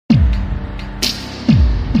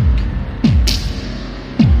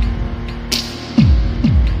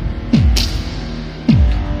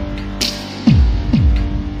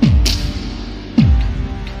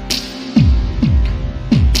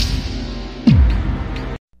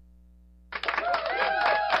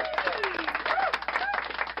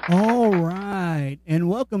All right, and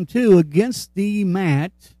welcome to Against the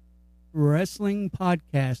Mat Wrestling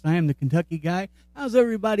Podcast. I am the Kentucky Guy. How's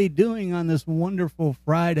everybody doing on this wonderful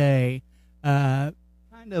Friday? Kind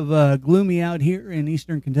of gloomy out here in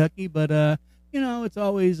Eastern Kentucky, but it's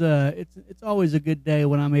always it's always a good day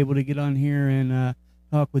when I'm able to get on here and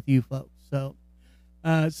talk with you folks. So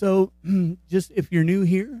just if you're new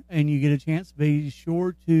here and you get a chance, be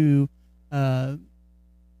sure to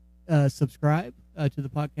subscribe to the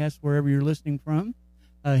podcast wherever you're listening from.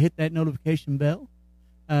 Hit that notification bell.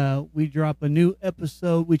 We drop a new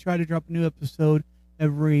episode. We try to drop a new episode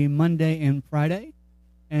every Monday and Friday.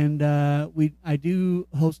 And I do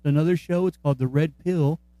host another show. It's called The Red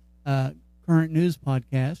Pill Current News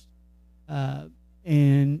Podcast.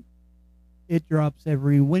 And it drops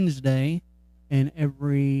every Wednesday and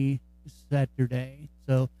every Saturday.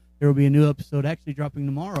 So there will be a new episode actually dropping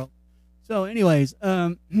tomorrow. So anyways,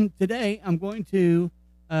 today I'm going to,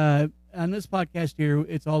 on this podcast here,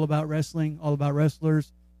 it's all about wrestling, all about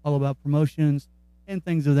wrestlers, all about promotions, and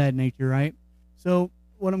things of that nature, right? So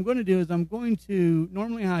what I'm going to do is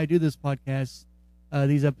normally how I do this podcast,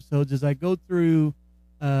 these episodes, is I go through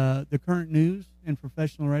the current news in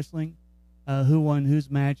professional wrestling, who won whose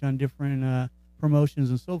match on different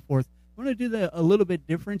promotions and so forth. I'm going to do that a little bit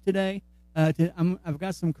different today. I've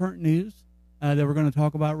got some current news that we're going to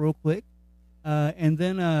talk about real quick. And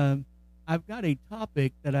then I've got a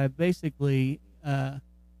topic that I basically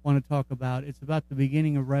want to talk about. It's about the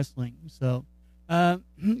beginning of wrestling. So,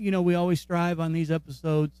 we always strive on these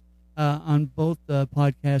episodes on both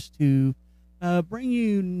podcasts to bring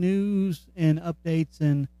you news and updates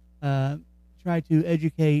and try to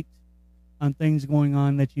educate on things going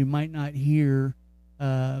on that you might not hear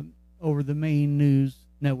over the main news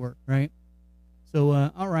network, right?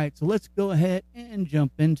 So, all right. So let's go ahead and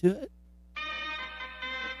jump into it.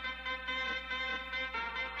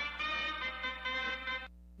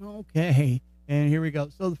 Okay, and here we go.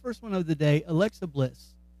 So the first one of the day, Alexa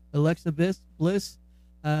Bliss. Alexa Bliss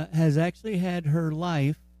has actually had her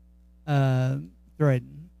life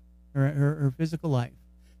threatened, her physical life.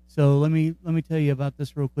 So let me tell you about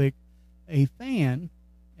this real quick. A fan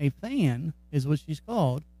is what she's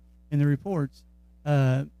called in the reports,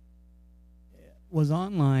 was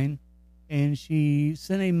online, and she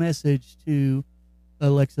sent a message to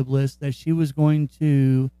Alexa Bliss that she was going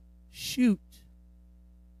to shoot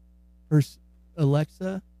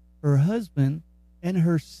Alexa, her husband, and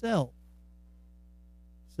herself.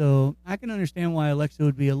 So I can understand why Alexa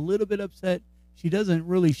would be a little bit upset. She doesn't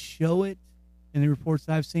really show it in the reports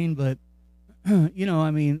I've seen, but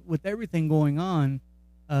with everything going on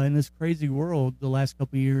in this crazy world the last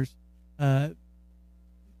couple of years,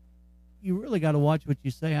 you really got to watch what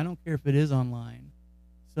you say. I don't care if it is online.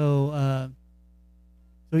 So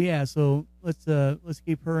let's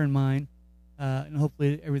keep her in mind. And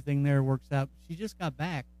hopefully everything there works out. She just got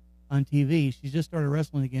back on TV. She just started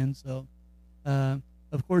wrestling again. So, of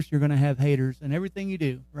course, you're going to have haters in everything you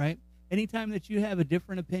do, right? Anytime that you have a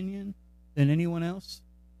different opinion than anyone else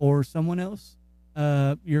or someone else,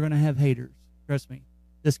 you're going to have haters. Trust me.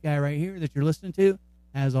 This guy right here that you're listening to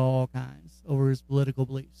has all kinds over his political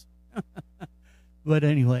beliefs. But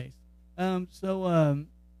anyways, the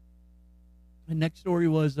next story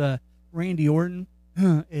was Randy Orton.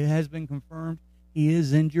 It has been confirmed he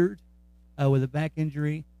is injured with a back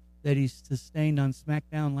injury that he sustained on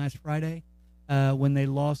SmackDown last Friday when they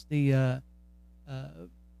lost the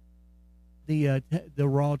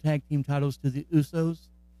Raw Tag Team titles to the Usos.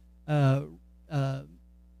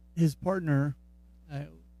 His partner,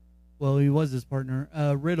 he was his partner,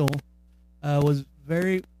 Riddle, was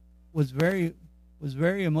very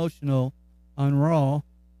emotional on Raw,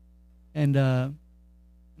 and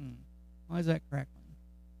why is that crackling?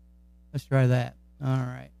 Let's try that. All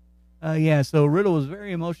right. So Riddle was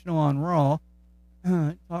very emotional on Raw,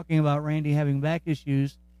 talking about Randy having back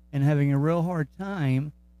issues and having a real hard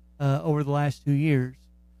time over the last 2 years.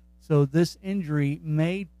 So this injury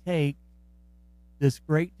may take this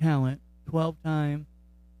great talent, 12-time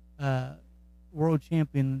world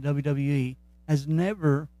champion in WWE, he's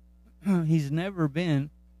never been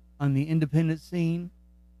on the independent scene.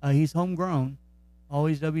 He's homegrown,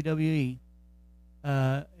 always WWE.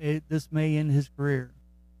 This may end his career.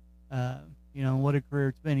 What a career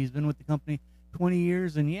it's been. He's been with the company 20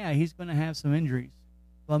 years, and he's going to have some injuries,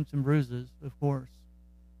 bumps and bruises, of course.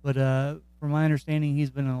 But from my understanding,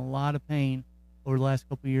 he's been in a lot of pain over the last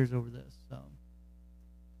couple of years over this. So,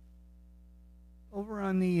 over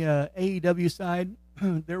on the AEW side,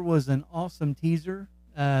 there was an awesome teaser.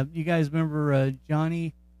 You guys remember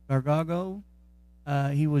Johnny Gargano?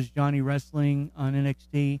 He was Johnny Wrestling on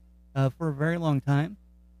NXT for a very long time.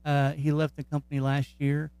 He left the company last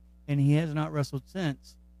year, and he has not wrestled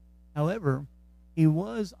since. However, he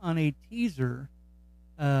was on a teaser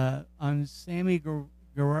on Sammy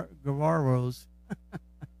Guevara's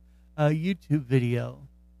YouTube video.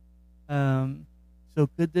 So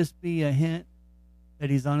could this be a hint that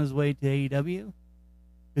he's on his way to AEW?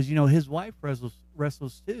 Because, you know, his wife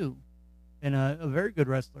wrestles too, and a very good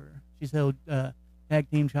wrestler. She's held tag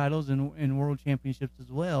team titles and world championships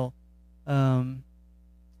as well.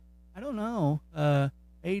 I don't know.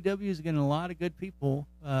 AEW is getting a lot of good people.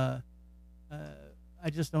 I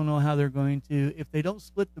just don't know how they're going to. If they don't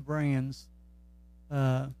split the brands,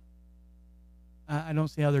 I don't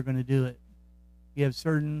see how they're going to do it. You have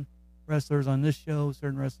certain wrestlers on this show,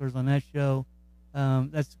 certain wrestlers on that show.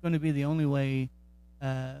 That's going to be the only way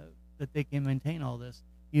that they can maintain all this.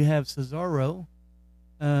 You have Cesaro,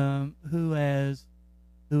 who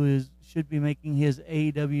should be making his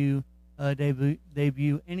AEW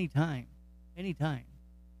debut anytime,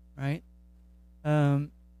 right?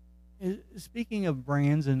 Speaking of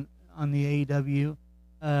brands and on the AEW,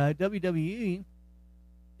 WWE,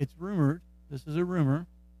 it's rumored. This is a rumor.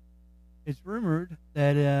 It's rumored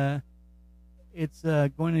that it's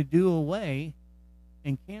going to do away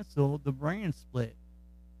and cancel the brand split.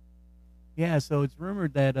 Yeah, so it's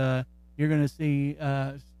rumored that you're going to see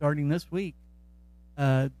starting this week,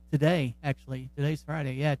 today, actually. Today's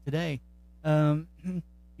Friday. Yeah, today. You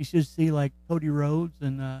should see like Cody Rhodes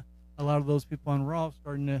and a lot of those people on Raw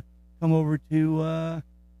starting to come over to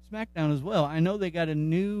SmackDown as well. I know they got a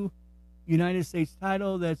new United States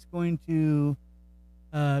title that's going to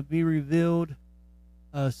be revealed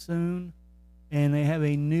soon, and they have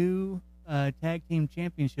a new tag team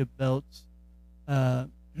championship belts that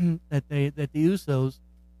the Usos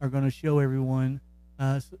are going to show everyone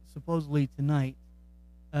supposedly tonight.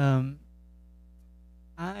 I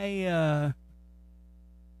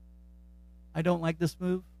don't like this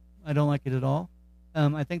move. I don't like it at all.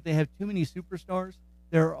 I think they have too many superstars.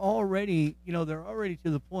 They're already to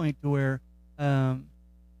the point to where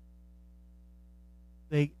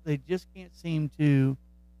they just can't seem to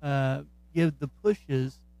give the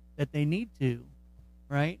pushes that they need to,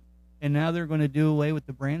 right? And now they're going to do away with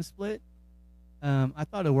the brand split. I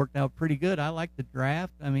thought it worked out pretty good. I like the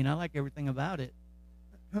draft. I mean, I like everything about it.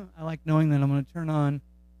 I like knowing that I'm going to turn on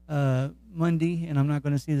Monday and I'm not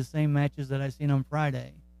going to see the same matches that I seen on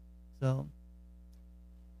Friday. So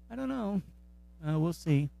I don't know. We'll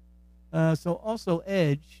see. So also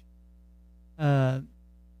Edge,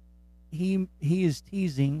 he is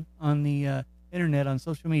teasing on the internet, on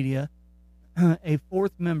social media, a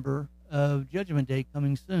fourth member of Judgment Day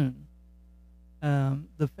coming soon.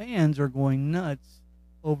 The fans are going nuts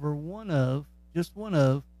over just one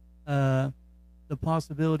of the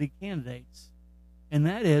possibility candidates, and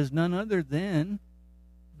that is none other than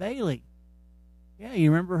Bayley. Yeah,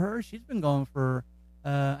 you remember her? She's been gone for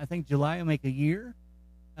I think July will make a year.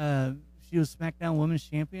 She was SmackDown Women's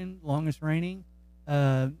Champion, longest reigning.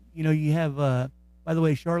 You have, by the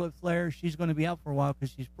way, Charlotte Flair. She's going to be out for a while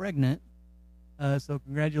because she's pregnant. So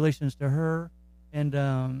congratulations to her.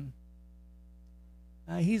 And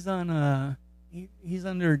he's on he's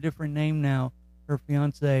under a different name now. Her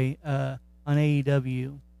fiance on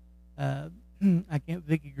AEW.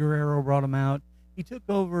 Vicky Guerrero brought him out. He took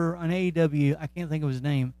over on AEW. I can't think of his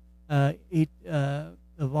name.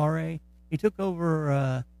 Avare. He took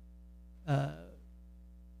over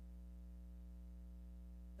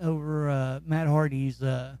Matt Hardy's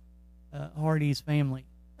family,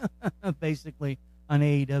 basically on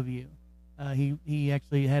AEW. He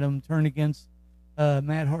actually had him turn against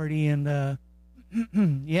Matt Hardy, and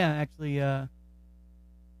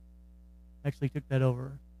actually took that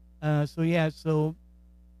over.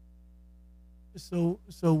 So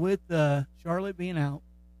with Charlotte being out,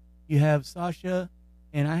 you have Sasha,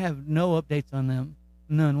 and I have no updates on them,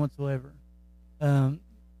 none whatsoever.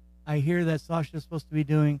 I hear that Sasha is supposed to be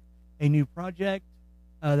doing a new project.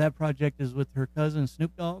 That project is with her cousin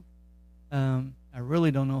Snoop Dogg. I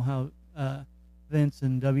really don't know how Vince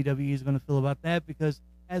and WWE is going to feel about that, because,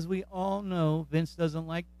 as we all know, Vince doesn't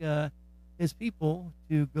like his people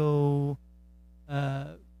to go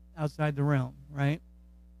outside the realm, right?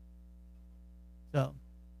 So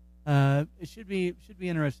it should be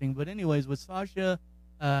interesting. But anyways, with Sasha,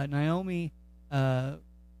 Naomi,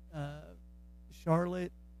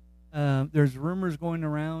 Charlotte, there's rumors going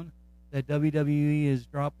around that WWE is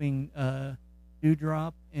dropping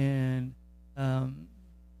Doudrop and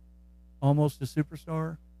Almost a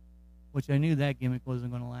Superstar, which I knew that gimmick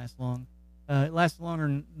wasn't going to last long. It lasted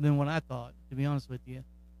longer than what I thought, to be honest with you.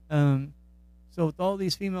 So with all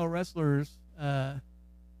these female wrestlers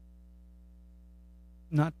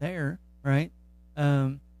not there, right?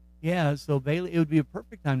 Yeah, so Bailey, it would be a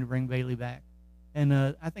perfect time to bring Bailey back, and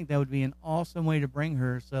I think that would be an awesome way to bring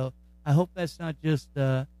her. So I hope that's not just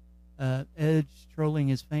Edge trolling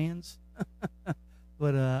his fans,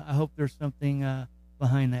 but I hope there's something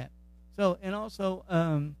behind that. So, and also,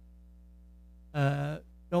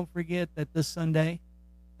 don't forget that this Sunday,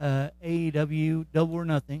 AEW Double or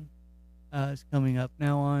Nothing is coming up.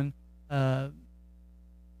 Now on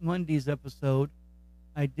Monday's episode,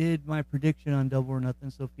 I did my prediction on Double or Nothing.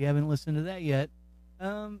 So if you haven't listened to that yet,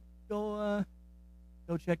 go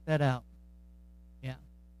check that out. Yeah.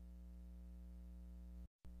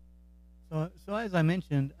 So as I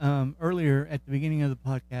mentioned earlier at the beginning of the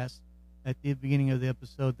podcast, at the beginning of the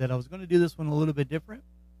episode, that I was going to do this one a little bit different.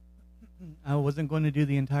 I wasn't going to do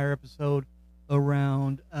the entire episode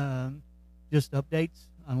around just updates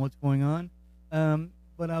on what's going on,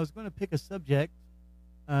 but I was going to pick a subject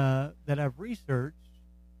that I've researched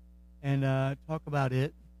and talk about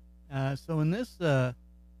it. So in this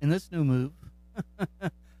new move,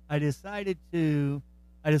 I decided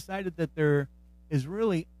that there is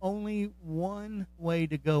really only one way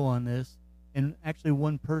to go on this, and actually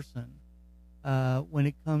one person when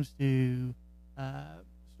it comes to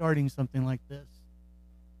starting something like this.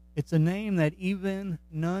 It's a name that even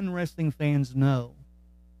non-wrestling fans know,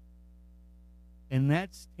 and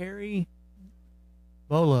that's Terry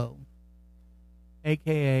Bolo,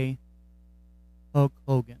 a.k.a. Hulk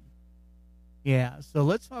Hogan. Yeah, so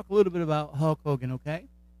let's talk a little bit about Hulk Hogan, okay?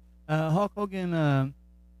 Hulk Hogan,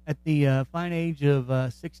 at the fine age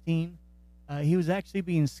of 16, he was actually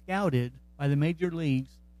being scouted by the major leagues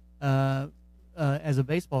as a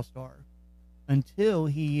baseball star until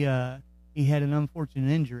he had an unfortunate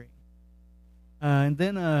injury. And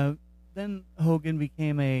then Hogan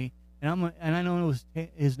became and I know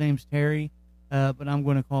his name's Terry, but I'm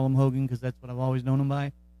going to call him Hogan because that's what I've always known him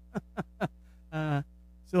by.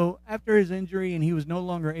 So after his injury and he was no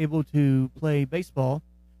longer able to play baseball,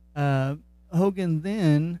 Hogan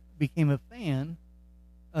then became a fan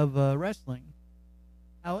of wrestling.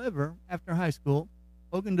 However, after high school,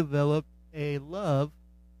 Hogan developed a love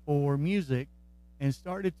for music and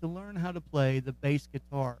started to learn how to play the bass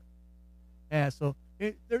guitar. Yeah, so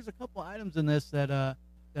there's a couple items in this that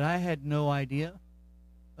I had no idea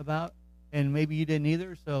about, and maybe you didn't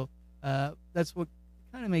either. So that's what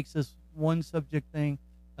kind of makes this one subject thing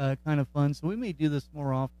kind of fun. So we may do this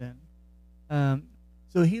more often.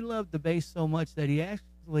 So he loved the bass so much that he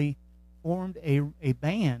actually formed a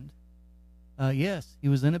band. Yes, he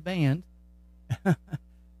was in a band.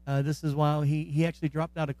 This is while he actually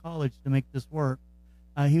dropped out of college to make this work.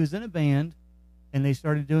 He was in a band, and they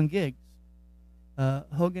started doing gigs.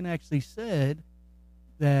 Hogan actually said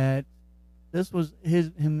that this was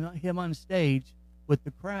him on stage with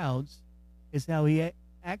the crowds is how he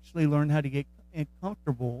actually learned how to get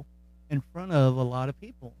comfortable in front of a lot of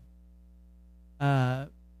people.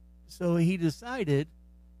 So he decided,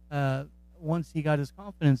 once he got his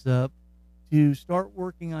confidence up, to start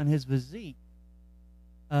working on his physique.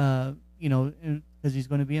 Because he's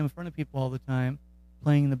going to be in front of people all the time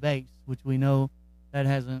playing the bass, which we know that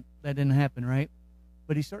didn't happen, right?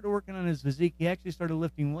 But he started working on his physique. He actually started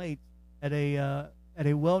lifting weights at a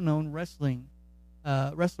well-known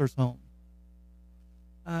wrestler's home.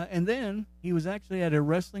 And then he was actually at a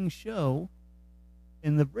wrestling show,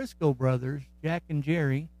 and the Briscoe brothers, Jack and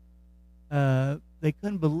Jerry, they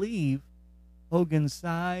couldn't believe Hogan's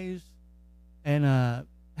size and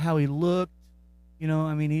how he looked.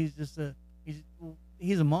 He's just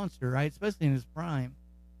he's a monster, right? Especially in his prime.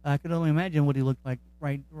 I could only imagine what he looked like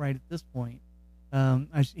right at this point.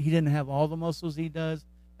 He didn't have all the muscles he does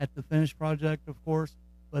at the finished project, of course,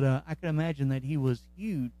 but I could imagine that he was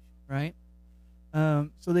huge, right? So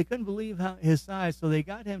they couldn't believe his size, so they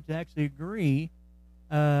got him to actually agree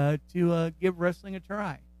to give wrestling a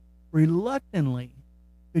try. Reluctantly.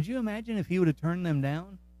 Could you imagine if he would have turned them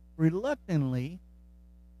down? Reluctantly,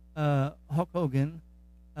 Hulk Hogan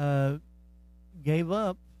gave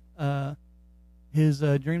up his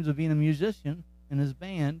dreams of being a musician in his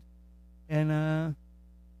band and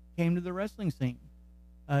came to the wrestling scene.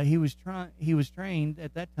 He was trained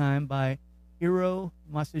at that time by Hiro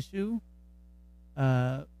Masashu.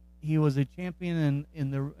 He was a champion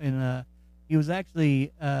he was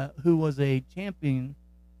actually who was a champion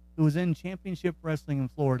who was in championship wrestling in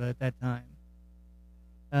Florida at that time.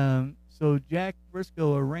 So Jack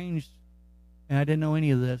Briscoe arranged, and I didn't know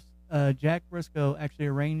any of this. Jack Briscoe actually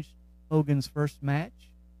arranged Hogan's first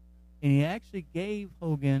match, and he actually gave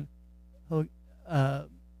Hogan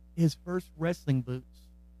his first wrestling boots.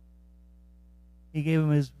 He gave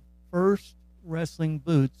him his first wrestling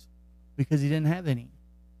boots because he didn't have any.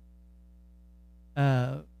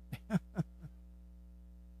 Uh,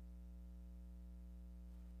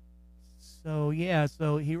 so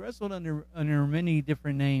he wrestled under many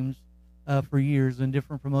different names for years in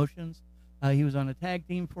different promotions. He was on a tag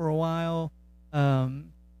team for a while,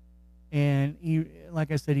 and he,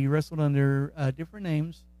 like I said, he wrestled under different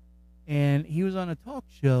names. And he was on a talk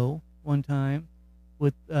show one time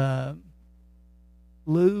with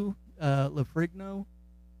Lou Lafrigno.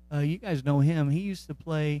 You guys know him. He used to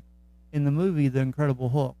play in the movie The Incredible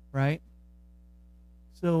Hulk, right?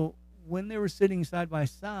 So when they were sitting side by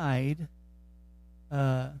side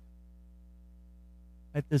at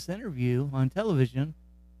this interview on television,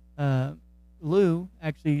 Lou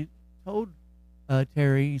actually told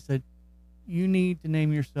Terry, he said, "You need to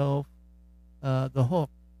name yourself the Hulk."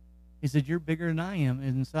 He said, "You're bigger than I am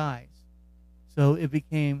in size." So it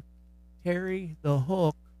became Terry the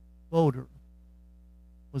Hulk Boulder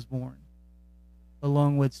was born,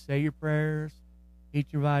 along with Say Your Prayers,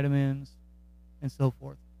 Eat Your Vitamins, and so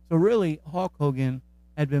forth. So really, Hulk Hogan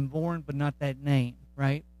had been born, but not that name,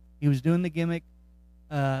 right? He was doing the gimmick.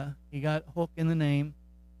 He got Hulk in the name.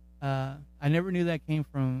 I never knew that came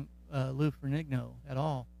from Lou Ferrigno at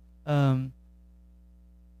all.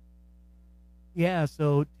 Yeah,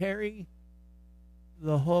 so Terry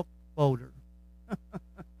the Hulk Boulder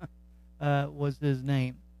was his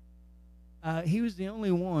name. He was the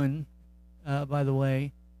only one, by the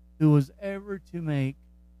way, who was ever to make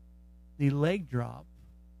the leg drop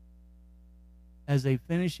as a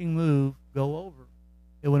finishing move go over.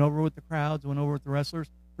 It went over with the crowds, went over with the wrestlers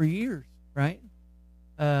for years, right?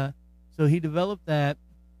 So he developed that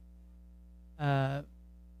as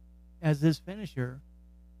his finisher.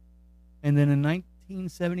 And then in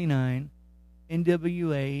 1979,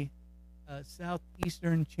 NWA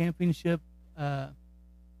Southeastern Championship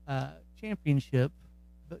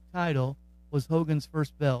title was Hogan's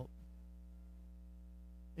first belt.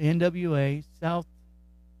 The NWA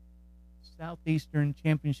Southeastern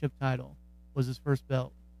Championship title was his first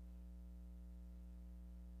belt.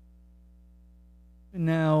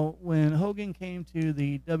 Now, when Hogan came to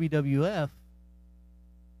the WWF,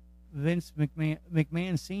 Vince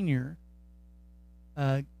McMahon Sr.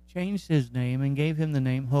 Changed his name and gave him the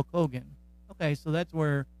name Hulk Hogan. So that's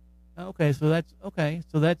where you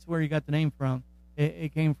got the name from.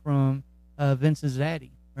 It came from Vince's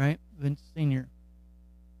daddy, right? Vince Sr.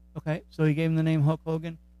 Okay, so he gave him the name Hulk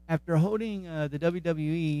Hogan. After holding the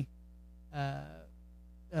WWE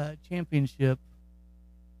championship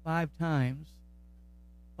 5 times,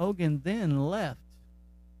 Hogan then left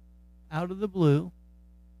out of the blue,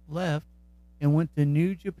 and went to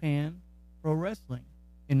New Japan Pro Wrestling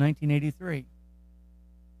in 1983.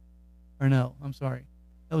 Or no, I'm sorry.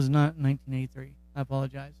 That was not 1983. I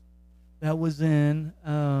apologize. That was in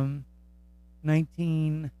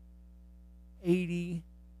 1980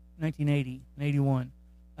 and 81.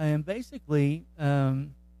 And basically,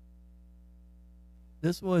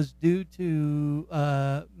 this was due to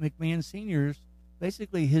McMahon Sr.'s,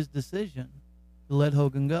 basically his decision to let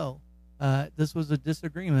Hogan go. This was a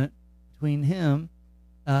disagreement between him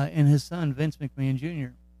and his son, Vince McMahon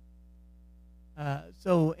Jr.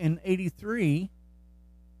 So in 83,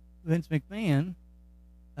 Vince McMahon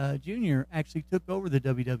Jr. actually took over the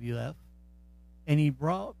WWF, and he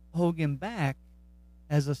brought Hogan back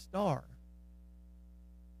as a star.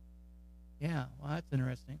 Yeah, well, that's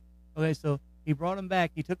interesting. Okay, so he brought him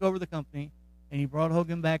back. He took over the company, and he brought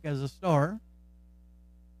Hogan back as a star.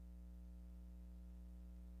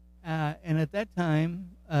 And at that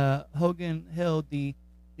time, Hogan held the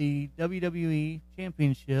WWE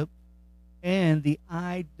Championship and the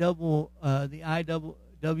IWGP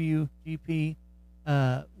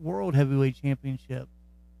World Heavyweight Championship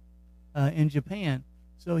in Japan.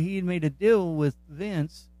 So he had made a deal with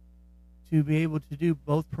Vince to be able to do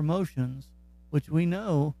both promotions, which we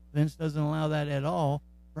know Vince doesn't allow that at all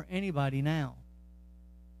for anybody now.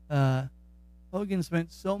 Hogan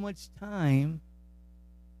spent so much time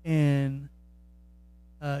in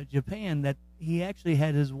Japan that he actually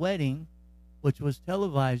had his wedding, which was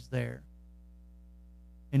televised there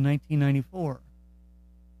in 1994.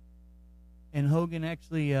 And Hogan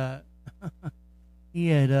actually, he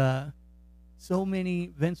had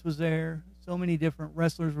Vince was there, so many different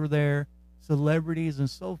wrestlers were there, celebrities and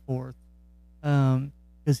so forth,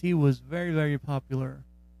 because he was very, very popular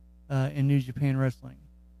in New Japan Wrestling.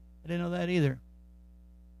 I didn't know that either.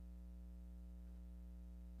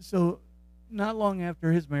 So, not long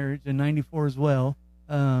after his marriage, in 94 as well,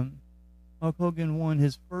 Hulk Hogan won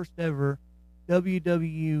his first ever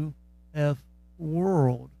WWF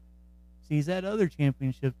World. See, he's had other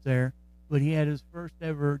championships there, but he had his first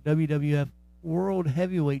ever WWF World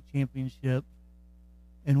Heavyweight Championship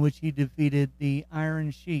in which he defeated the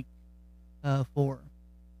Iron Sheik for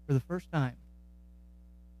the first time.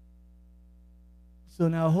 So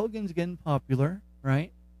now Hogan's getting popular,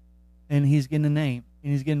 right? And he's getting a name,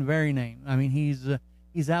 and he's getting very named. I mean, he's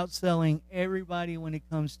outselling everybody when it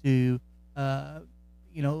comes to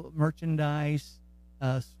merchandise,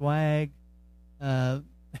 swag.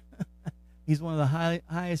 He's one of the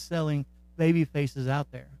highest selling baby faces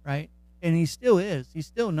out there, right? And he still is. He's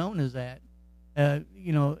still known as that.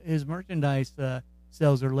 His merchandise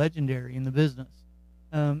sales are legendary in the business.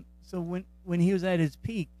 So when he was at his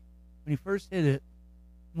peak, when he first hit it,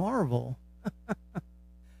 Marvel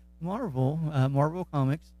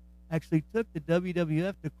Comics actually took the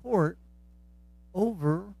WWF to court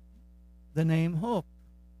over the name Hulk.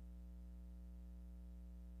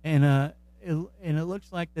 And it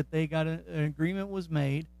looks like that they got an agreement was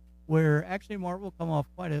made where actually Marvel come off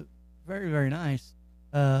quite a very, very nice.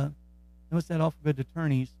 They must have awful good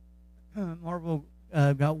attorneys. Marvel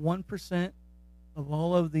got 1% of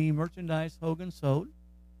all of the merchandise Hogan sold.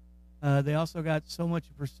 They also got so much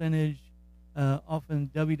percentage often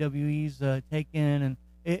WWE's taken, and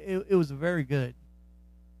it was very good.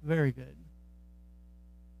 Very good.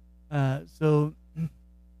 So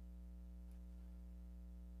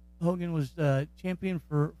Hogan was champion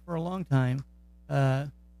for a long time.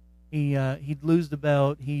 He'd lose the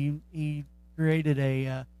belt. He created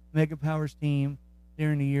a Mega Powers team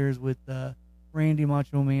during the years with Randy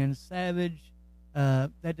Macho Man Savage.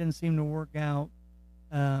 That didn't seem to work out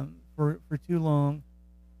for too long.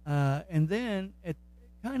 And then at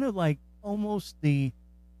kind of like almost I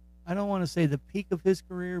don't want to say the peak of his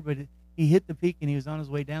career, but he hit the peak and he was on his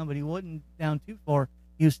way down, but he wasn't down too far.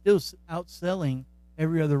 He was still outselling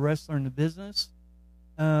every other wrestler in the business.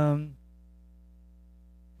 But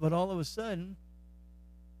all of a sudden,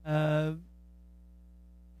 Vince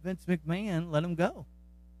McMahon let him go.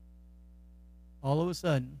 All of a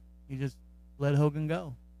sudden, he just let Hogan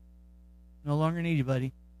go. No longer need you,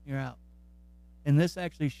 buddy. You're out. And this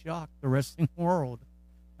actually shocked the wrestling world.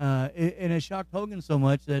 And it shocked Hogan so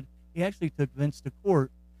much that he actually took Vince to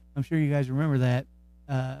court. I'm sure you guys remember that.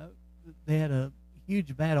 They had a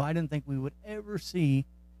huge battle. I didn't think we would ever see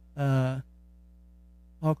Hulk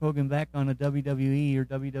Hogan back on a WWE or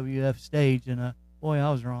WWF stage. And boy, I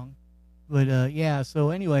was wrong. But yeah, so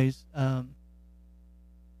anyways,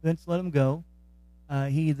 Vince let him go.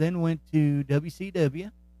 He then went to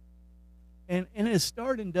WCW. And his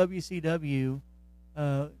start in WCW,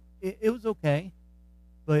 it was okay.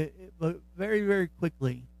 But very, very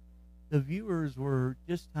quickly, the viewers were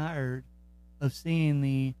just tired of seeing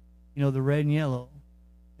the red and yellow,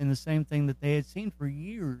 and the same thing that they had seen for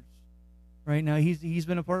years. Right now, he's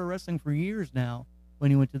been a part of wrestling for years now.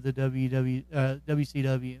 When he went to the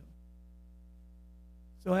WCW,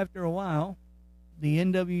 so after a while, the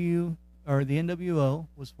NWO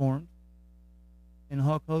was formed, and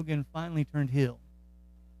Hulk Hogan finally turned heel.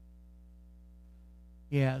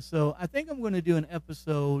 Yeah, so I think I'm going to do an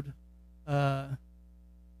episode on,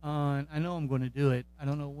 I know I'm going to do it. I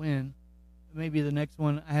don't know when. Maybe the next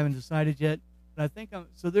one. I haven't decided yet. But I think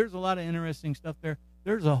so there's a lot of interesting stuff there.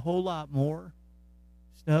 There's a whole lot more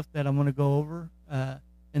stuff that I'm going to go over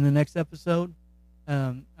in the next episode.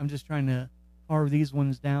 I'm just trying to carve these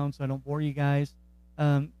ones down so I don't bore you guys.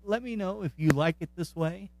 Let me know if you like it this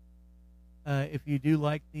way. If you do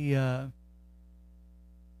like the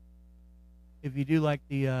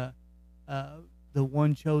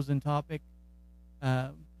one chosen topic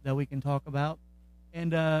that we can talk about,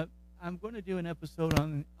 and I'm going to do an episode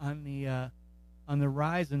on the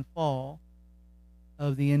rise and fall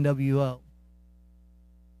of the NWO,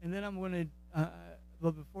 and then I'm going to.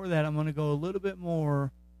 But before that, I'm going to go a little bit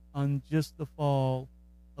more on just the fall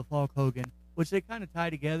of Hulk Hogan, which they kind of tie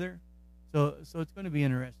together. So it's going to be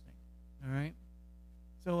interesting. All right.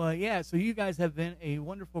 So yeah. So you guys have been a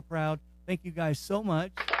wonderful crowd. Thank you guys so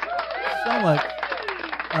much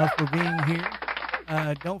for being here.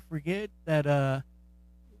 Don't forget that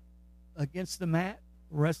Against the Mat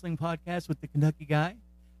Wrestling Podcast with the Kentucky Guy.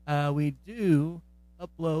 We do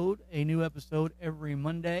upload a new episode every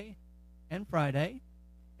Monday and Friday.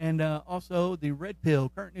 And also the Red Pill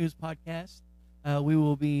Current News Podcast. We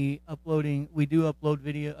will be uploading, we do upload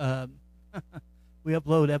video, we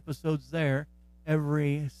upload episodes there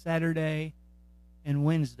every Saturday and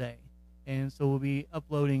Wednesday. And so we'll be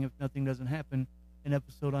uploading, if nothing doesn't happen, an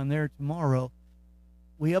episode on there tomorrow.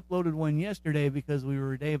 We uploaded one yesterday because we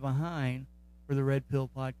were a day behind for the Red Pill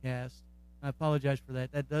Podcast. I apologize for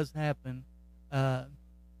that. That does happen.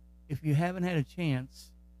 If you haven't had a chance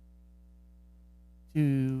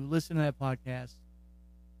to listen to that podcast,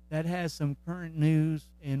 that has some current news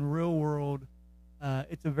and real world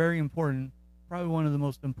It's a very important, probably one of the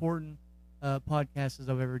most important podcasts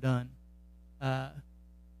I've ever done.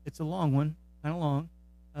 It's a long one, kind of long,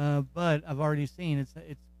 but I've already seen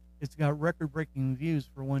it's got record-breaking views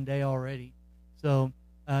for one day already. So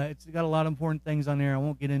it's got a lot of important things on there. I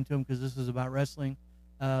won't get into them because this is about wrestling.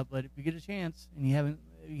 But if you get a chance and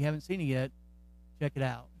you haven't seen it yet, check it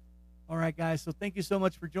out. All right, guys. So thank you so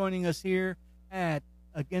much for joining us here at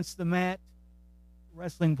Against the Mat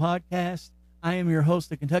Wrestling Podcast. I am your host,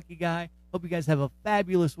 the Kentucky Guy. Hope you guys have a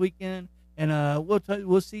fabulous weekend, and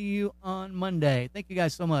we'll see you on Monday. Thank you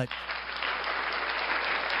guys so much.